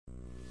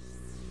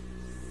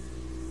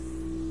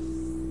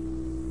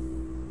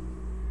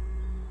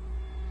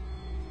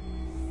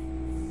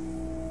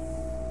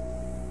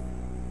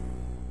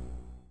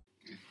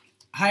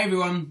Hi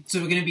everyone, so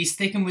we're going to be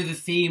sticking with the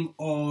theme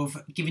of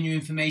giving you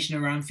information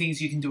around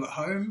things you can do at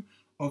home.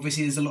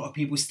 Obviously there's a lot of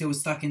people still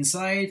stuck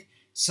inside,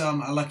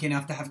 some are lucky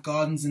enough to have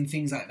gardens and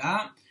things like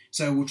that.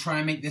 So we'll try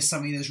and make this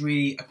something that's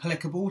really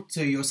applicable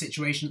to your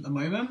situation at the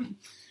moment.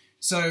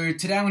 So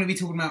today I'm going to be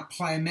talking about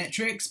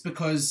plyometrics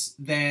because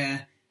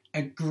they're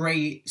a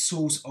great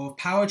source of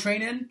power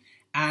training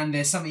and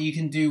they're something you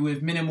can do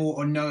with minimal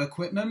or no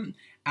equipment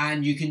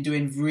and you can do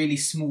in really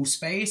small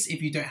space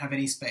if you don't have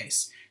any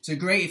space. So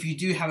great if you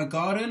do have a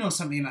garden or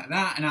something like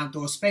that, an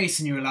outdoor space,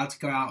 and you're allowed to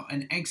go out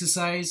and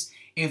exercise.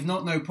 If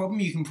not, no problem.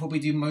 You can probably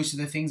do most of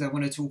the things I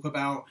want to talk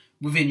about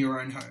within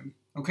your own home.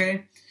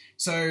 Okay?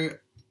 So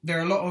there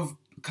are a lot of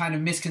kind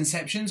of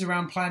misconceptions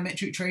around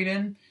plyometric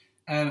training,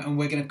 and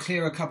we're going to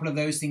clear a couple of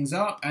those things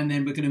up, and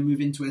then we're going to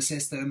move into a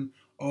system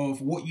of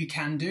what you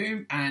can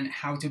do and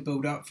how to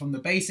build up from the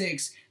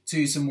basics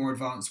to some more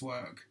advanced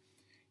work.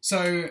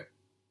 So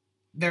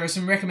there are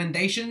some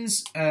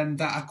recommendations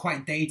that are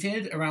quite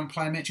dated around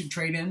plyometric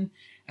training,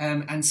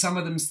 and some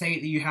of them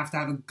state that you have to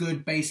have a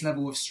good base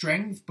level of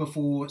strength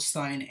before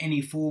starting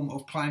any form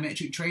of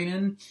plyometric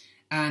training.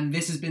 And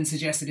this has been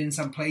suggested in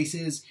some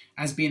places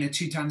as being a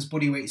 2 times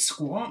bodyweight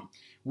squat,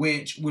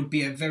 which would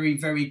be a very,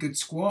 very good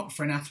squat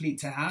for an athlete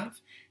to have.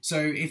 So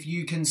if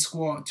you can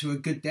squat to a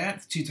good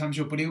depth, 2 times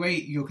your body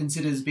weight, you're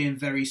considered as being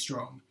very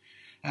strong.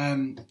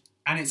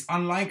 And it's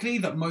unlikely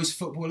that most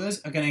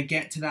footballers are going to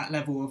get to that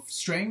level of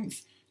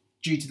strength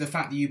due to the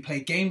fact that you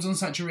play games on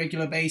such a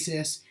regular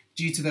basis,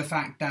 due to the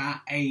fact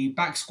that a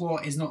back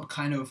squat is not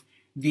kind of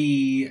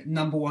the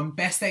number one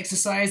best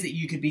exercise that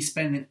you could be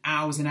spending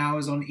hours and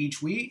hours on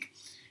each week.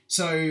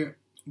 So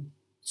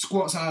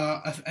squats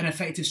are an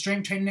effective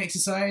strength training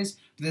exercise,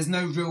 but there's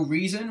no real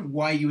reason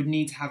why you would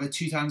need to have a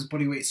 2 times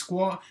bodyweight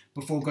squat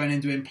before going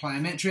and doing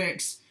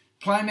plyometrics.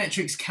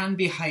 Plyometrics can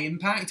be high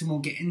impact, and we'll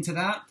get into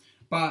that,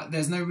 but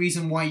there's no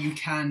reason why you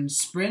can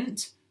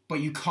sprint, but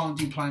you can't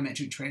do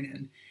plyometric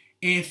training.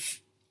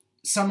 If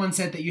someone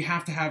said that you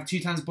have to have 2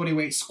 times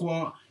bodyweight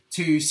squat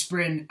to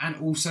sprint and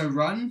also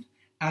run,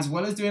 as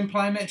well as doing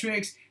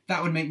plyometrics,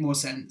 that would make more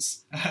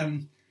sense.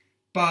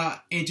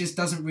 But it just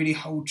doesn't really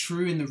hold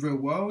true in the real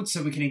world,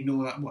 so we can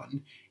ignore that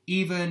one.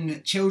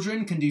 Even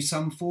children can do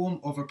some form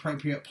of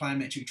appropriate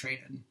plyometric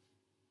training.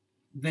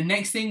 The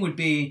next thing would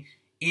be,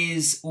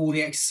 is all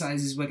the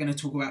exercises we're going to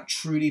talk about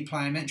truly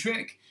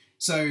plyometric?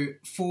 So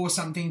for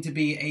something to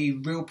be a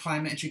real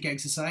plyometric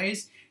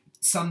exercise,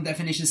 some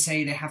definitions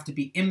say they have to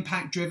be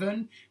impact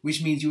driven,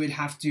 which means you would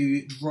have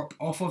to drop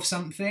off of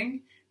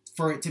something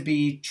for it to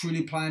be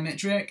truly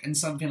plyometric, and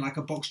something like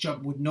a box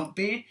jump would not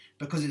be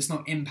because it's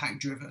not impact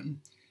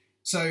driven.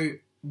 So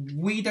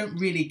we don't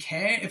really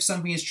care if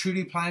something is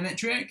truly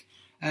plyometric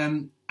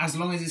as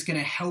long as it's going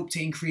to help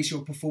to increase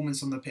your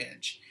performance on the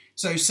pitch.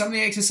 So some of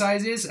the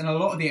exercises, and a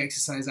lot of the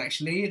exercises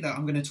actually that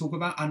I'm going to talk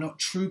about, are not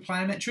true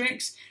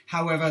plyometrics.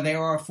 However, they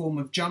are a form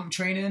of jump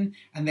training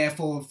and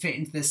therefore fit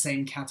into the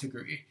same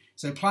category.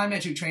 So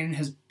plyometric training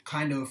has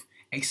kind of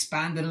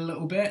expanded a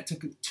little bit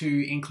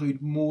to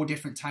include more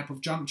different type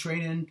of jump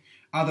training.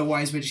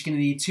 Otherwise, we're just going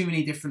to need too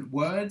many different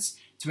words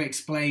to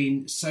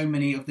explain so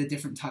many of the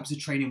different types of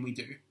training we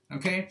do.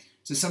 Okay,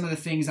 so some of the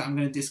things that I'm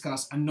going to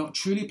discuss are not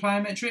truly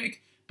plyometric,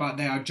 but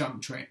they are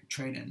jump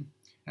training.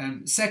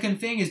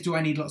 Second thing is, do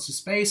I need lots of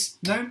space?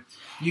 No.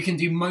 You can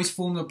do most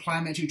forms of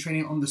plyometric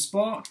training on the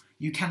spot.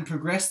 You can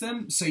progress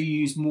them, so you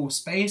use more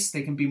space.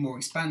 They can be more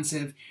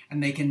expansive,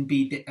 and they can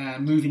be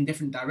move in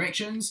different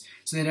directions.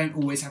 So they don't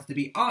always have to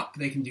be up.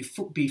 They can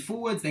be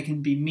forwards. They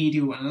can be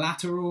medial and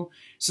lateral.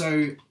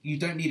 So you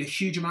don't need a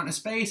huge amount of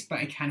space,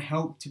 but it can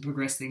help to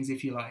progress things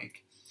if you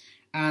like.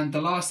 And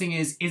the last thing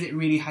is it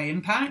really high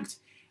impact?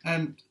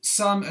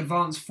 Some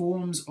advanced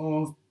forms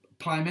of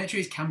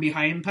plyometrics can be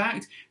high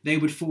impact. They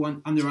would fall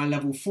under our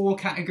level 4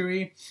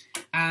 category,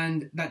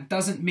 and that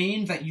doesn't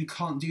mean that you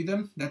can't do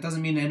them. That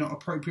doesn't mean they're not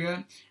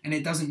appropriate, and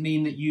it doesn't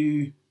mean that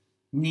you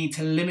need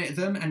to limit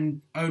them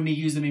and only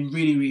use them in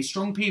really, really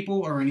strong people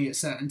or only at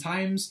certain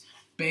times.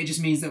 But it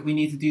just means that we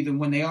need to do them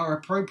when they are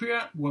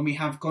appropriate, when we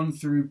have gone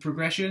through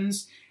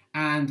progressions,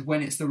 and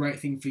when it's the right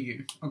thing for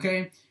you.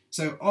 Okay?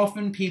 So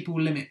often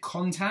people limit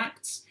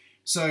contacts.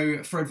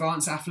 So for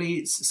advanced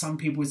athletes, some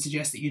people would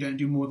suggest that you don't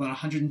do more than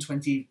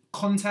 120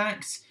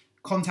 contacts.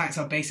 Contacts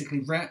are basically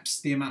reps,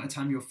 the amount of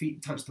time your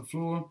feet touch the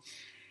floor.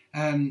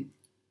 Same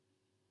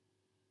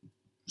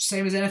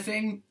as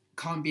anything,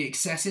 can't be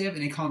excessive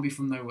and it can't be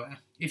from nowhere.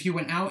 If you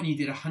went out and you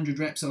did 100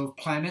 reps of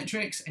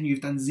plyometrics and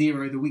you've done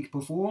 0 the week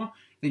before,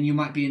 then you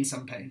might be in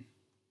some pain.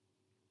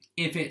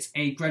 If it's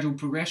a gradual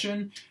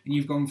progression and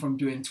you've gone from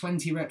doing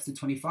 20 reps to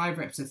 25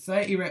 reps to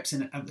 30 reps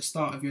at the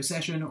start of your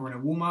session or in a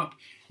warm-up,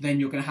 then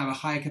you're going to have a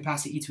higher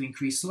capacity to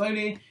increase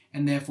slowly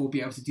and therefore be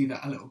able to do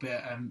that a little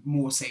bit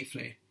more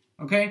safely.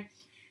 Okay,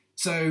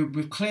 so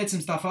we've cleared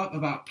some stuff up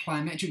about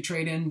plyometric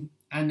training,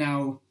 and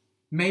now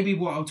maybe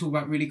what I'll talk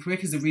about really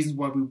quick is the reasons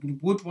why we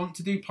would want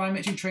to do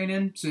plyometric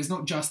training. So it's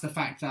not just the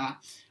fact that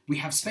we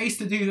have space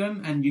to do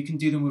them and you can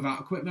do them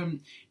without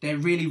equipment. They're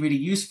really, really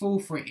useful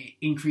for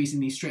increasing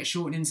the stretch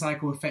shortening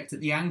cycle effect at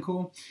the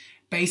ankle.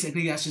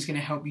 Basically, that's just going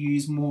to help you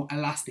use more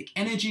elastic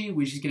energy,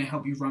 which is going to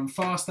help you run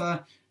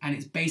faster, and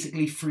it's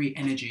basically free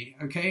energy,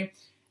 okay?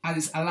 As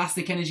it's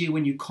elastic energy,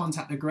 when you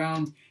contact the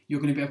ground,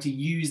 you're going to be able to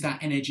use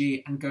that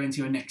energy and go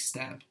into your next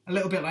step. A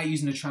little bit like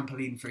using a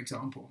trampoline, for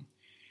example.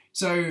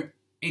 So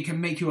it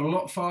can make you a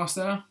lot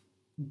faster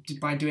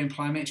by doing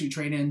plyometric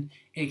training.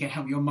 It can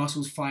help your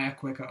muscles fire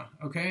quicker,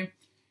 okay?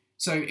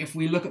 So if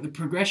we look at the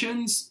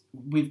progressions,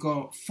 we've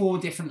got 4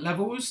 different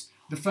levels.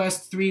 The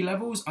first 3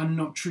 levels are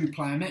not true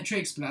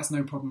plyometrics, but that's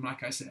no problem,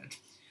 like I said.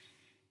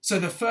 So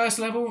the first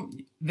level,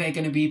 they're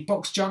going to be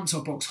box jumps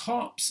or box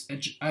hops.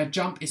 A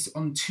jump is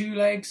on 2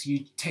 legs.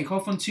 You take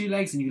off on 2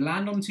 legs and you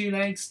land on 2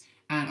 legs.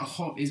 And a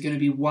hop is going to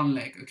be 1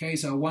 leg, okay?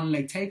 So a 1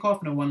 leg takeoff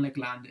and a 1 leg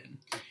landing.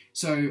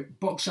 So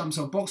box jumps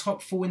or box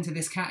hop fall into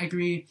this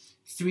category.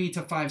 3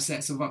 to 5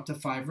 sets of up to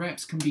 5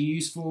 reps can be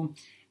useful.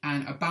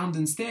 And a bound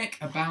and stick.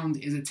 A bound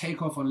is a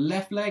takeoff on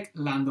left leg,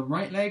 land on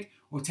right leg,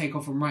 or take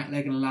off on right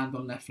leg and land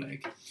on left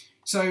leg.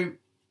 So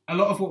a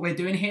lot of what we're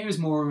doing here is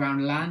more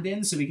around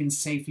landing, so we can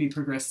safely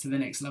progress to the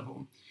next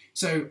level.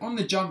 So on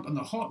the jump and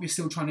the hop, you're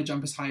still trying to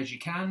jump as high as you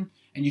can,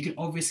 and you can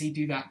obviously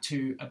do that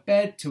to a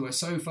bed, to a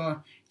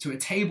sofa, to a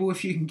table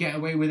if you can get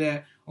away with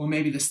it, or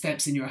maybe the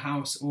steps in your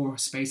house or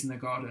space in the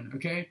garden,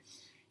 okay?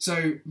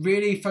 So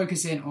really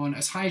focusing on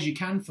as high as you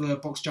can for the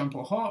box jump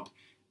or hop,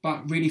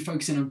 but really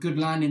focusing on good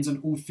landings on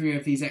all 3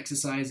 of these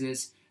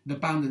exercises. The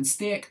bound and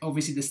stick,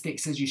 obviously the stick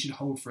says you should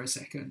hold for a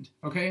second,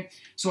 okay?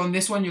 So on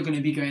this one, you're going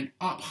to be going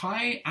up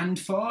high and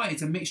far.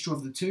 It's a mixture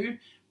of the 2,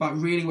 but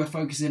really we're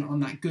focusing on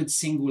that good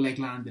single leg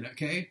landing,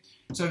 okay?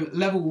 So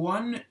level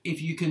 1,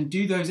 if you can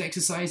do those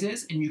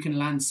exercises and you can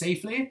land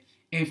safely,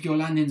 if your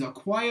landings are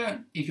quiet,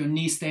 if your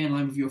knees stay in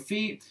line with your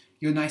feet,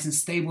 you're nice and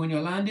stable in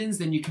your landings,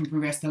 then you can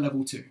progress to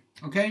level 2,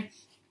 okay?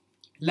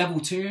 Level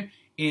 2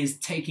 is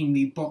taking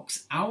the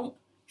box out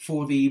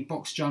for the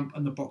box jump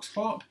and the box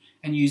hop,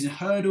 and using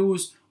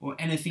hurdles or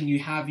anything you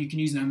have. You can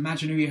use an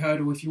imaginary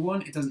hurdle if you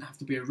want. It doesn't have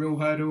to be a real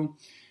hurdle.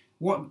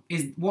 What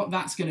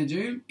that's going to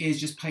do is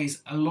just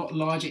place a lot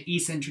larger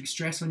eccentric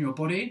stress on your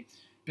body,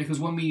 because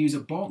when we use a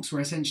box,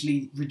 we're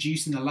essentially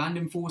reducing the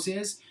landing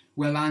forces.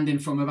 We're landing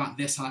from about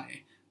this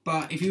high.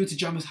 But if you were to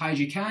jump as high as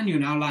you can, you're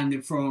now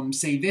landing from,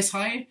 say, this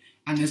high,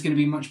 and there's going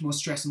to be much more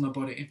stress on the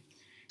body.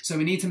 So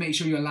we need to make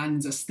sure your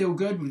landings are still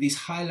good with these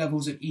high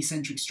levels of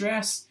eccentric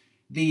stress.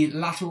 The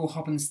lateral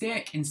hop and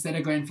stick, instead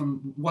of going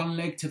from 1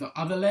 leg to the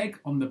other leg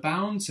on the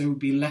bound, so it would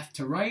be left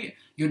to right,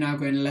 you're now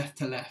going left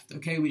to left,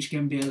 okay, which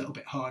can be a little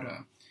bit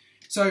harder.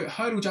 So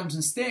hurdle jumps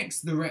and sticks,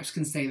 the reps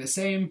can stay the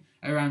same.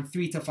 Around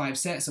 3 to 5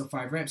 sets of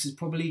 5 reps is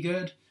probably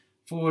good.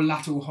 For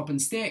lateral hop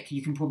and stick,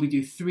 you can probably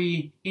do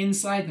 3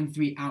 inside and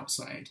 3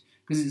 outside,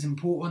 because it's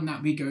important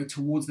that we go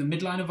towards the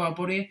midline of our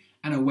body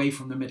and away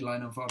from the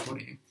midline of our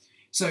body.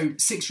 So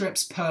 6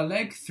 reps per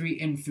leg, 3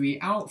 in, 3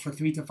 out for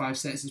 3 to 5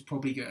 sets is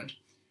probably good.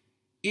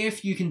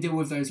 If you can deal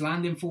with those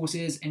landing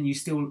forces and you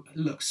still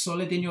look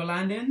solid in your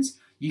landings,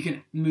 you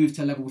can move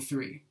to level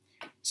 3.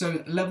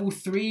 So level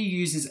 3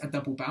 uses a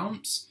double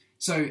bounce.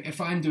 So if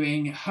I'm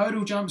doing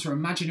hurdle jumps or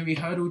imaginary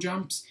hurdle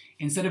jumps,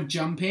 instead of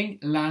jumping,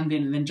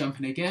 landing, and then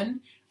jumping again,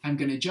 I'm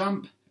going to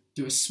jump,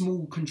 do a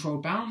small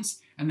controlled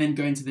bounce, and then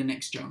go into the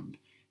next jump.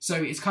 So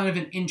it's kind of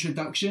an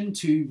introduction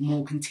to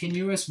more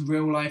continuous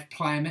real-life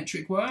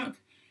plyometric work.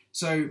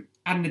 So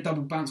adding a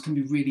double bounce can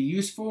be really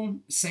useful.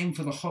 Same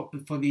for the hop,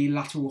 for the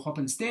lateral hop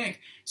and stick.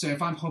 So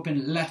if I'm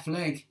hopping left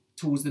leg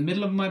towards the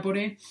middle of my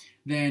body,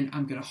 then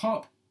I'm going to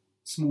hop,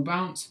 small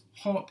bounce,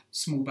 hop,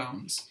 small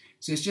bounce.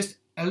 So it's just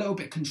a little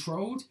bit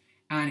controlled,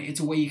 and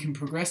it's a way you can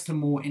progress to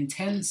more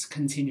intense,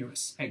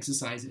 continuous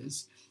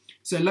exercises.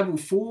 So level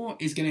 4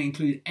 is going to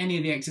include any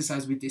of the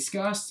exercises we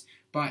discussed,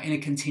 but in a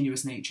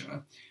continuous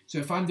nature. So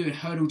if I'm doing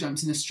hurdle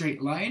jumps in a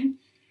straight line,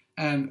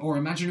 or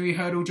imaginary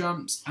hurdle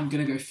jumps, I'm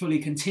going to go fully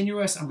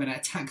continuous, I'm going to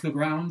attack the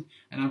ground,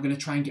 and I'm going to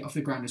try and get off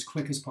the ground as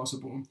quick as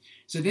possible.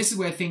 So this is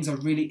where things are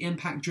really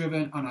impact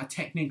driven and are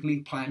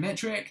technically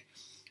plyometric.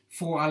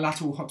 For our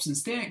lateral hops and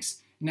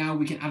sticks, now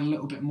we can add a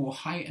little bit more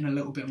height and a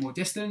little bit more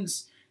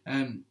distance.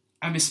 I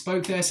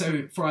misspoke there,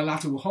 so for our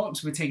lateral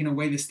hops, we're taking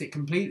away the stick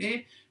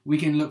completely. We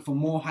can look for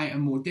more height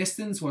and more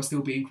distance while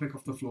still being quick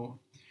off the floor.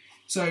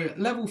 So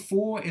level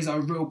 4 is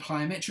our real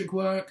plyometric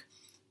work.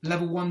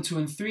 Level 1, 2,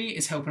 and 3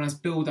 is helping us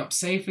build up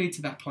safely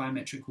to that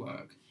plyometric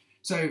work.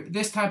 So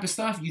this type of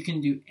stuff you can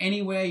do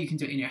anywhere. You can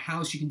do it in your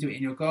house, you can do it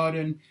in your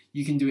garden,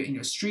 you can do it in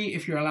your street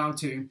if you're allowed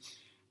to.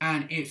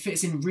 And it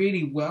fits in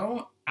really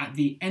well at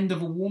the end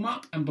of a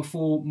warm-up and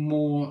before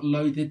more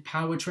loaded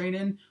power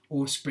training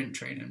or sprint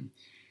training.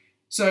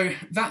 So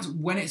that's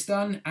when it's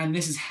done, and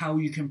this is how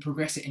you can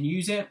progress it and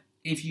use it.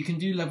 If you can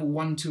do level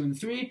 1, 2, and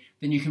 3,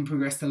 then you can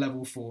progress to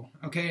level 4,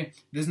 okay?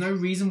 There's no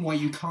reason why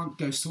you can't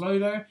go slow,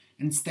 though,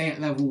 and stay at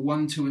level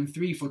 1, 2, and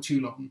 3 for too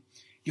long.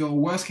 Your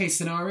worst case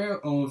scenario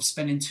of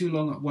spending too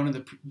long at one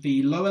of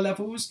the lower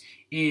levels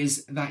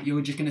is that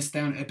you're just going to stay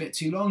on it a bit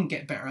too long and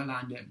get better at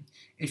landing.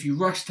 If you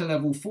rush to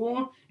level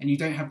 4 and you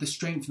don't have the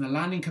strength and the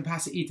landing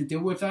capacity to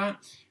deal with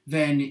that,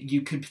 then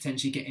you could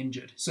potentially get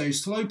injured. So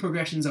slow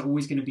progressions are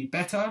always going to be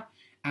better,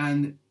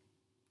 and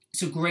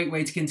It's a great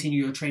way to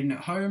continue your trading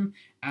at home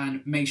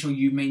and make sure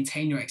you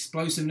maintain your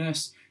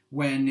explosiveness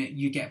when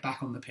you get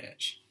back on the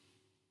pitch.